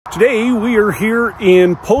Today we are here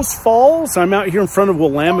in Post Falls. I'm out here in front of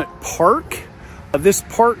Tullamore Park. This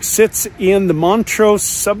park sits in the Montrose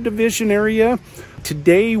subdivision area.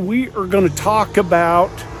 Today we are going to talk about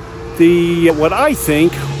what I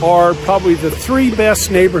think are probably the three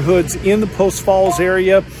best neighborhoods in the Post Falls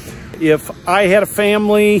area. If I had a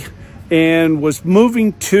family and was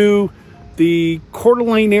moving to the Coeur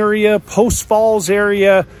d'Alene area, Post Falls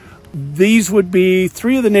area, these would be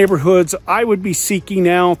three of the neighborhoods I would be seeking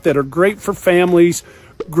out that are great for families,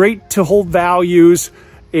 great to hold values,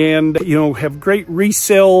 and have great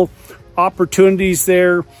resale opportunities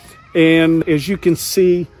there. And as you can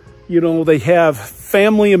see, they have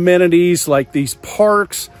family amenities like these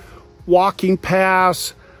parks, walking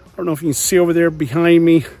paths. I don't know if you can see over there behind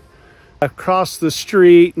me, across the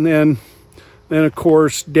street, and then of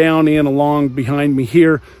course down in along behind me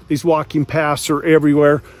here. These walking paths are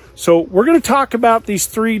everywhere. So we're going to talk about these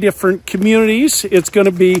three different communities. It's going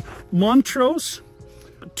to be Montrose,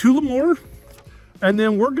 Tullamore, and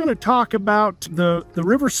then we're going to talk about the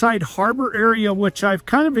Riverside Harbor area, which I've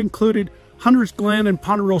kind of included Hunters Glen and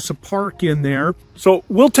Ponderosa Park in there. So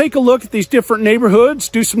we'll take a look at these different neighborhoods,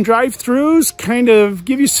 do some drive-throughs, kind of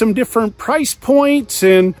give you some different price points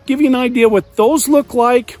and give you an idea what those look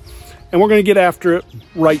like. And we're going to get after it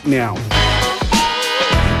right now.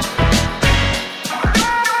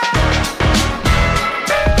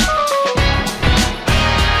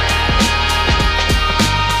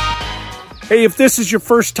 Hey, if this is your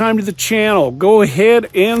first time to the channel, go ahead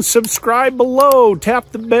and subscribe below.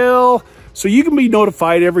 Tap the bell so you can be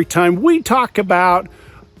notified every time we talk about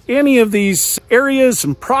any of these areas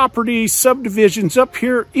and properties, subdivisions up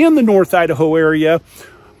here in the North Idaho area.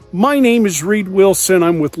 My name is Reed Wilson.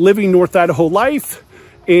 I'm with Living North Idaho Life,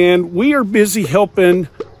 and we are busy helping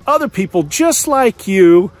other people just like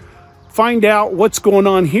you find out what's going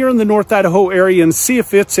on here in the North Idaho area and see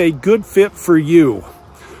if it's a good fit for you.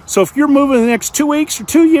 So if you're moving in the next 2 weeks or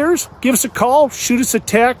 2 years, give us a call, shoot us a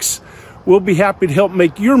text. We'll be happy to help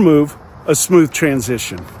make your move a smooth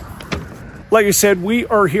transition. Like I said, we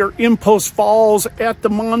are here in Post Falls at the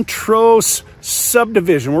Montrose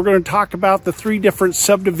subdivision. We're going to talk about the three different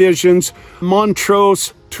subdivisions,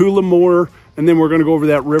 Montrose, Tullamore, and then we're going to go over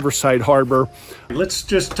that Riverside Harbor. Let's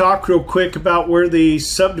just talk real quick about where the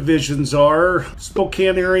subdivisions are.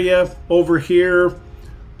 Spokane area over here.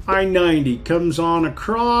 I-90 comes on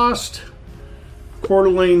across, Coeur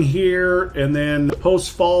d'Alene here, and then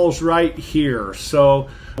Post Falls right here. So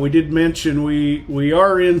we did mention we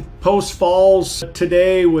are in Post Falls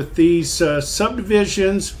today with these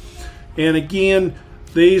subdivisions. And again,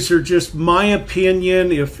 these are just my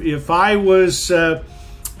opinion. If I was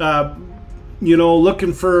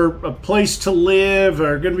looking for a place to live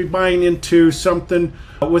or going to be buying into something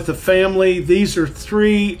with a family, these are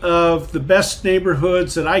three of the best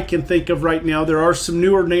neighborhoods that I can think of right now. There are some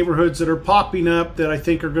newer neighborhoods that are popping up that I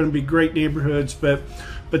think are going to be great neighborhoods, but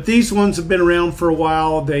these ones have been around for a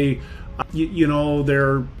while. They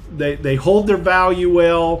they hold their value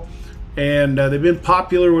well, and they've been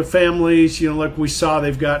popular with families. Like we saw,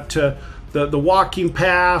 they've got the walking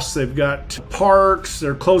paths, they've got parks,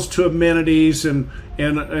 they're close to amenities and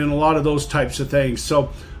a lot of those types of things.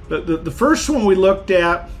 So the first one we looked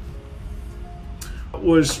at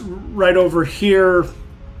was right over here.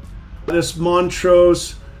 This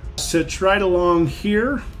Montrose sits right along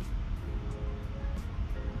here.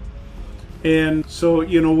 And so,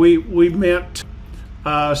 we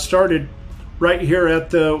started right here at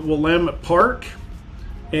the Tullamore Park.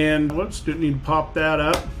 And whoops, didn't need to pop that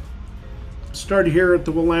up. Started here at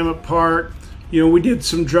the Tullamore Park. We did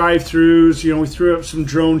some drive-throughs. We threw up some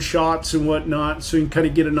drone shots and whatnot, so you can kind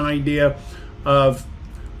of get an idea of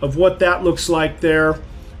what that looks like there.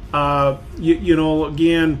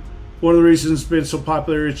 Again, one of the reasons it's been so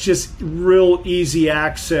popular, it's just real easy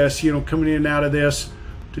access. Coming in and out of this,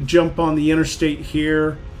 to jump on the interstate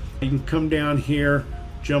here, you can come down here,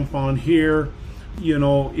 jump on here.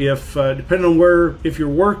 If depending on if you're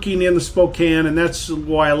working in the Spokane, and that's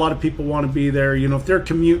why a lot of people want to be there. If they're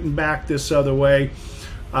commuting back this other way,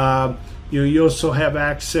 you also have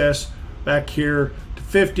access back here to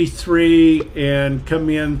 53 and come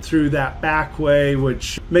in through that back way,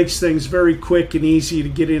 which makes things very quick and easy to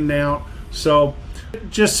get in and out. So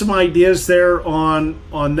just some ideas there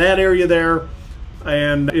on that area there.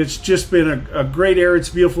 And it's just been a great area. It's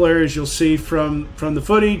a beautiful area, as you'll see from the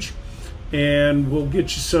footage. And we'll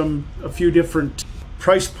get you a few different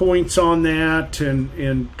price points on that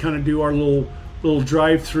and kind of do our little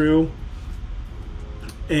drive-through.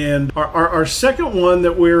 And our second one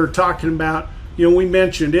that we're talking about, we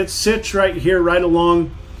mentioned it sits right here, right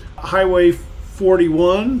along Highway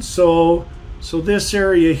 41. So So this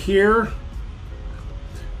area here,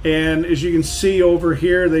 and as you can see over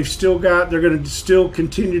here, they're going to still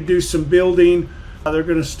continue to do some building. They're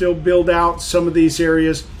going to still build out some of these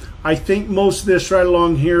areas. I think most of this right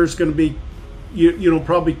along here is going to be,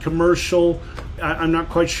 probably commercial. I'm not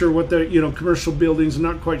quite sure what the, commercial buildings. I'm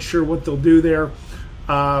not quite sure what they'll do there.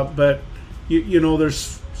 But,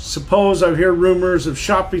 suppose I hear rumors of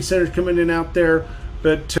shopping centers coming in out there.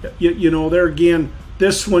 But, there again,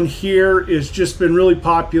 this one here has just been really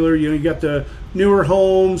popular. You got the newer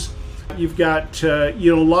homes. You've got, a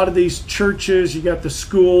lot of these churches. You got the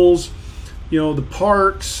schools, the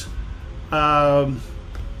parks.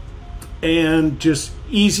 And just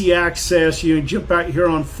easy access. You jump out here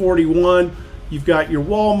on 41. You've got your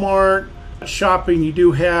Walmart shopping. You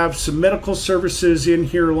do have some medical services in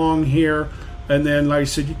here along here. And then, like I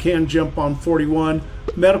said, you can jump on 41.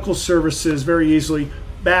 Medical services very easily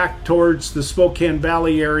back towards the Spokane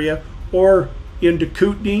Valley area or into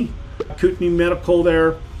Kootenai Medical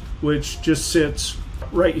there, which just sits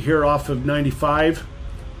right here off of 95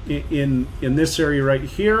 in this area right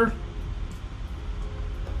here.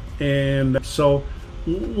 And so a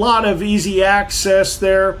lot of easy access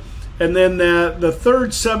there. And then the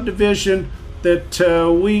third subdivision that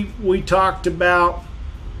we talked about,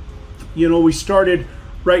 we started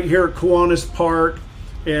right here at Kiwanis Park,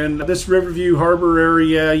 and this Riverside Harbor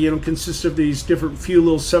area, consists of these different few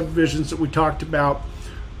little subdivisions that we talked about.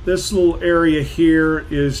 This little area here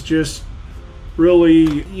is just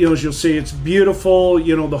really, as you'll see, it's beautiful.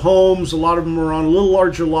 The homes, a lot of them are on a little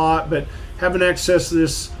larger lot, but having access to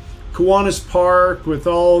this Kiwanis Park with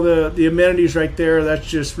all the amenities right there, that's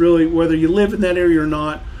just really, whether you live in that area or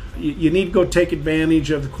not, you need to go take advantage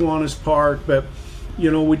of the Kiwanis Park. But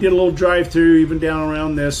we did a little drive through even down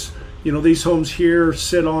around this. These homes here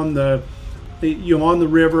sit on on the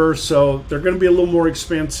river, so they're going to be a little more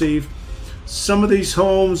expensive. Some of these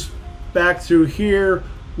homes back through here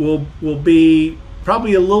will be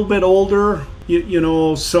probably a little bit older,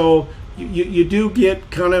 so you do get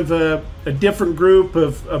kind of a different group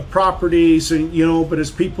of properties, and but as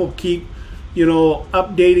people keep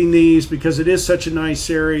updating these, because it is such a nice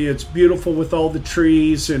area, it's beautiful with all the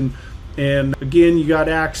trees, and again, you got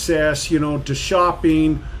access to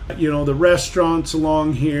shopping, the restaurants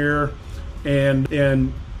along here,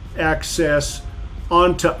 and access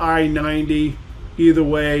onto I-90 either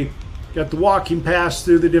way. Got the walking paths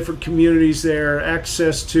through the different communities there,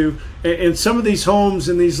 access to, and some of these homes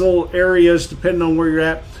in these little areas, depending on where you're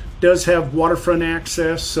at, does have waterfront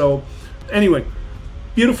access. So anyway,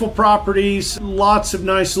 beautiful properties, lots of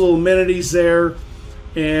nice little amenities there.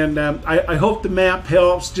 And I hope the map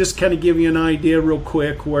helps just kind of give you an idea real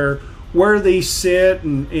quick where they sit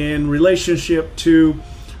in relationship to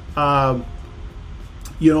some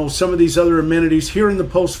of these other amenities here in the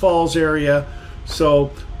Post Falls area.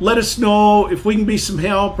 So let us know if we can be some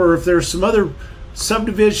help, or if there's some other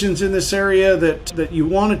subdivisions in this area that you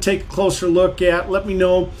want to take a closer look at. Let me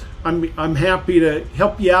know. I'm happy to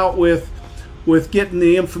help you out with getting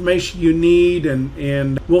the information you need,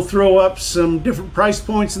 and we'll throw up some different price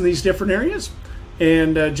points in these different areas,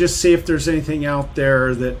 and just see if there's anything out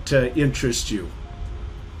there that interests you.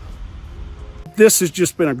 This has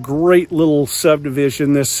just been a great little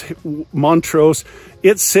subdivision, this Montrose.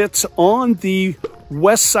 It sits on the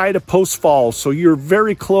west side of Post Falls, so you're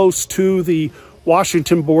very close to the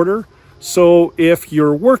Washington border. So if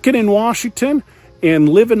you're working in Washington and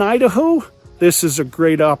live in Idaho, this is a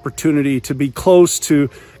great opportunity to be close to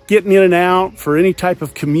getting in and out for any type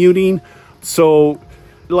of commuting. So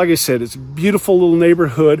like I said, it's a beautiful little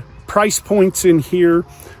neighborhood. Price points in here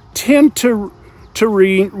tend to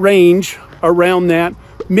range around that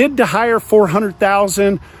mid to higher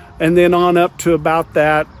 400,000, and then on up to about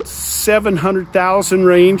that 700,000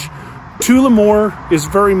 range. Tullamore is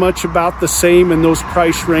very much about the same in those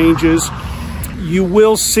price ranges. You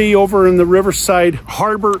will see over in the Riverside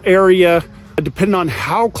Harbor area, depending on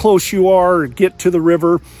how close you are or get to the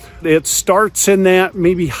river, it starts in that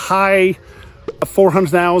maybe high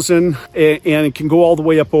 400,000, and it can go all the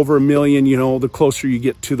way up over $1 million, the closer you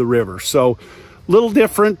get to the river. So little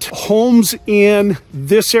different. Homes in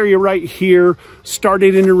this area right here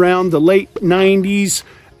started in around the late 90s,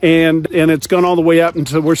 and it's gone all the way up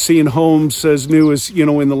until we're seeing homes as new as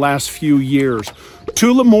in the last few years.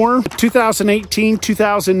 Tullamore, 2018,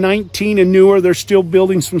 2019 and newer, they're still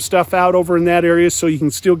building some stuff out over in that area, so you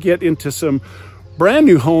can still get into some brand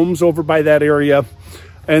new homes over by that area.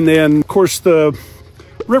 And then of course the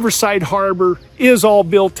Riverside Harbor is all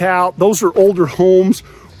built out. Those are older homes.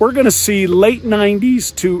 We're going to see late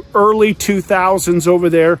 90s to early 2000s over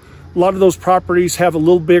there. A lot of those properties have a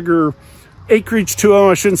little bigger acreage to them.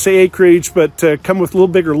 I shouldn't say acreage, but come with a little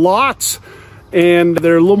bigger lots, and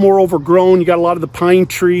they're a little more overgrown. You got a lot of the pine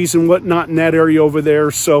trees and whatnot in that area over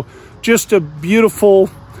there. So just a beautiful,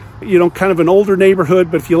 you know, kind of an older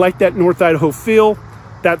neighborhood, but if you like that North Idaho feel,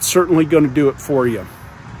 that's certainly going to do it for you.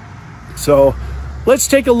 So let's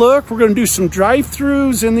take a look. We're going to do some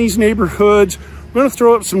drive-throughs in these neighborhoods. We're going to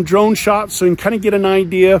throw up some drone shots so you can kind of get an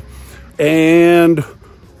idea, and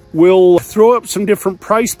we'll throw up some different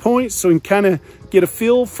price points so you can kind of get a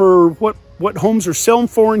feel for what homes are selling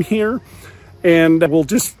for in here. And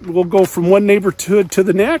we'll go from one neighborhood to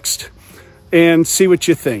the next and see what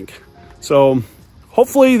you think. So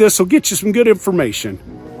hopefully this will get you some good information.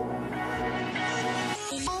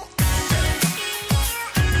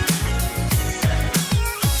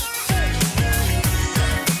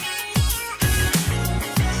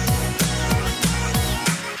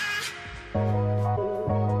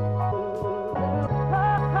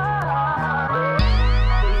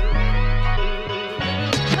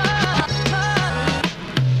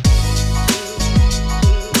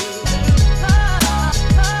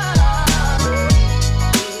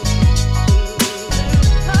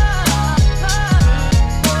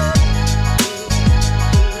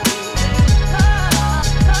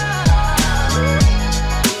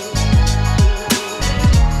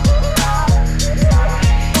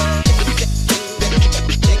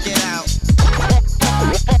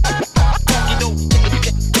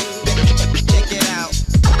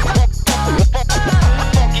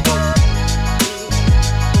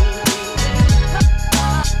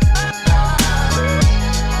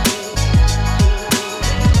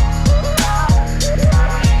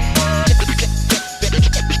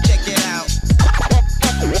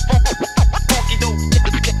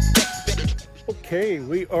 Okay,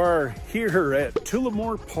 we are here at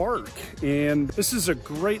Tullamore Park, and this is a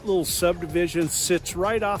great little subdivision. Sits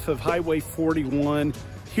right off of Highway 41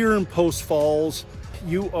 here in Post Falls.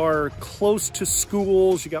 You are close to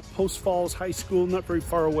schools. You got Post Falls High School not very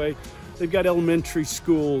far away. They've got elementary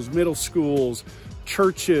schools, middle schools,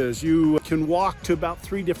 churches. You can walk to about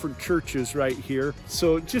 3 different churches right here.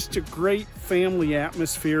 So just a great family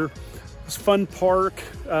atmosphere. It's a fun park.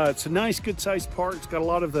 It's a nice, good-sized park. It's got a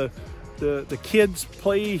lot of the kids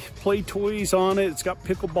play toys on it. It's got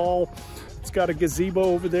pickleball. It's got a gazebo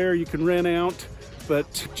over there you can rent out.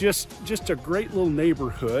 But just a great little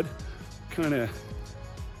neighborhood. Kind of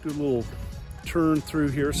do a little turn through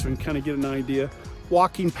here so we can kind of get an idea.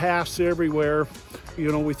 Walking paths everywhere.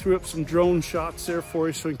 You know, we threw up some drone shots there for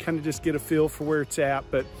you so we can kind of just get a feel for where it's at.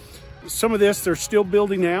 But some of this they're still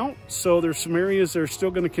building out. So there's some areas they're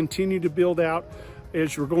still going to continue to build out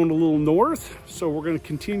as we're going a little north. So we're going to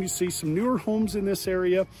continue to see some newer homes in this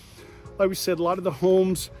area. Like we said, a lot of the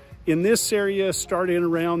homes in this area start in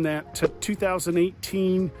around that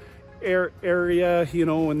 2018 area, you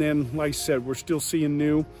know, and then like I said, we're still seeing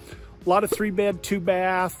new. A lot of 3-bed,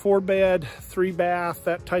 2-bath, 4-bed, 3-bath,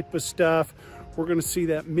 that type of stuff. We're going to see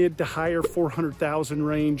that mid to higher 400,000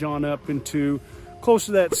 range on up into close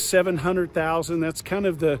to that 700,000. That's kind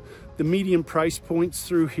of the medium price points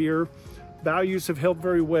through here. Values have held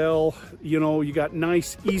very well. You know, you got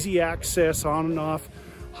nice, easy access on and off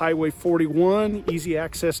Highway 41, easy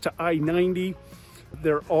access to I-90.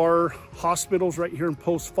 There are hospitals right here in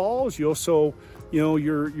Post Falls. You also, you know,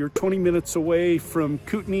 you're 20 minutes away from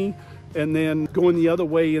Kootenai, and then going the other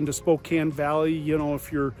way into Spokane Valley. You know,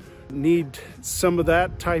 if you need some of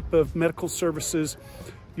that type of medical services,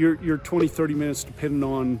 you're 20-30 minutes depending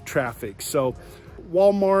on traffic. So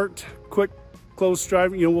Walmart, quick, close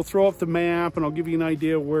driving. You know, we'll throw up the map and I'll give you an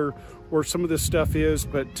idea where some of this stuff is.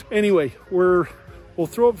 But anyway, we'll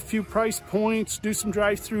throw up a few price points, do some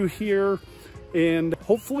drive-through here, and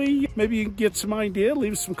hopefully maybe you can get some idea,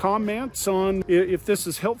 leave some comments on if this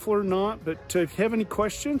is helpful or not. But if you have any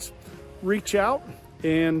questions, reach out,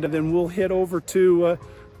 and then we'll head over to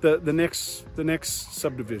the next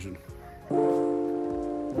subdivision.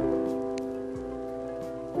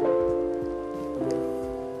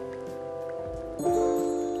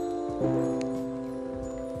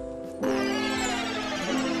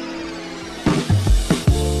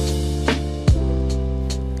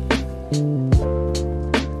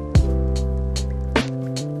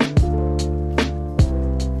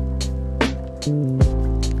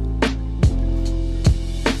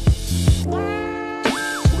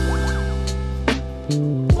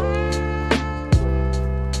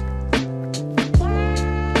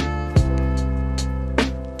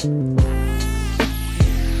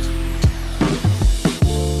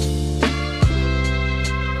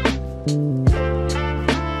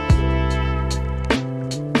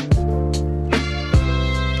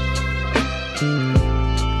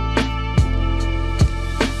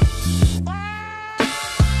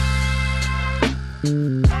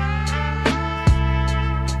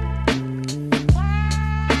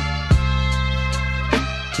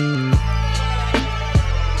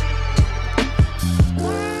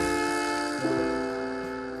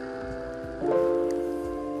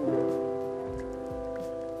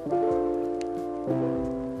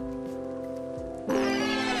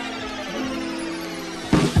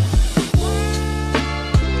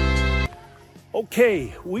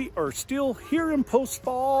 Okay, we are still here in Post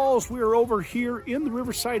Falls. We are over here in the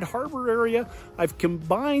Riverside Harbor area. I've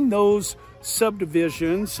combined those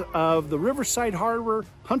subdivisions of the Riverside Harbor,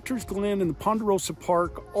 Hunter's Glen, and the Ponderosa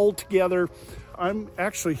Park all together. I'm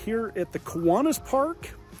actually here at the Kiwanis Park.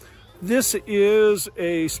 This is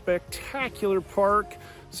a spectacular park.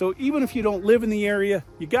 So even if you don't live in the area,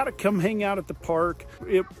 you got to come hang out at the park.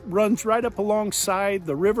 It runs right up alongside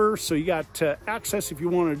the river, so you got access if you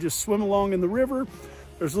want to just swim along in the river.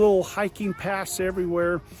 There's little hiking paths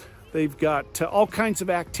everywhere. They've got all kinds of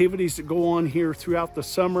activities that go on here throughout the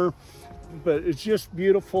summer, but it's just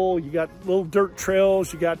beautiful. You got little dirt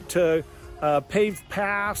trails, you got paved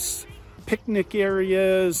paths, picnic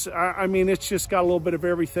areas. I mean, it's just got a little bit of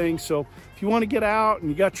everything. So if you want to get out and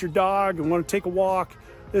you got your dog and want to take a walk,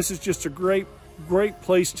 this is just a great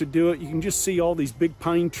place to do it. You can just see all these big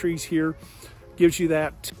pine trees here. Gives you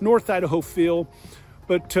that North Idaho feel.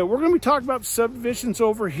 But we're going to be talking about subdivisions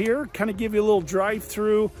over here, kind of give you a little drive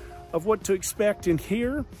through of what to expect in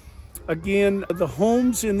here. Again, the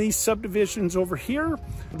homes in these subdivisions over here,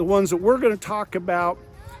 the ones that we're going to talk about,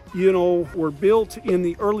 you know, were built in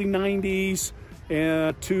the early 90s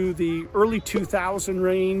and to the early 2000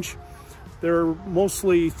 range. They're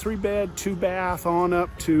mostly 3-bed, 2-bath on up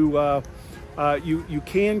to, you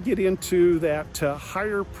can get into that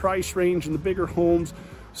higher price range in the bigger homes.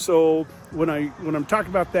 So when I'm talking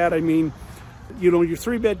about that, I mean, you know, your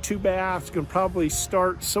 3-bed, 2-bath is going to probably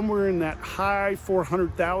start somewhere in that high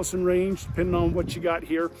 400,000 range, depending on what you got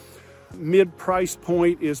here. Mid price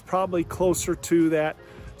point is probably closer to that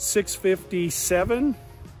 657.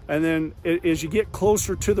 And then as you get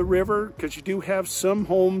closer to the river, because you do have some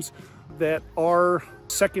homes that are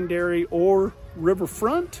secondary or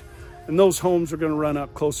riverfront, and those homes are going to run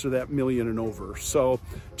up closer to that million and over. So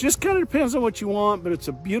just kind of depends on what you want, but it's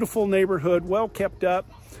a beautiful neighborhood, well kept up.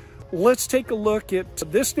 Let's take a look at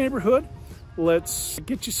this neighborhood. Let's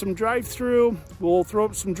get you some drive-through. We'll throw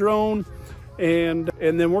up some drone, and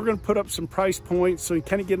then we're going to put up some price points so you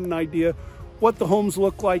kind of get an idea what the homes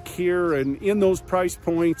look like here and in those price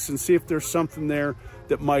points, and see if there's something there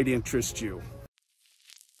that might interest you.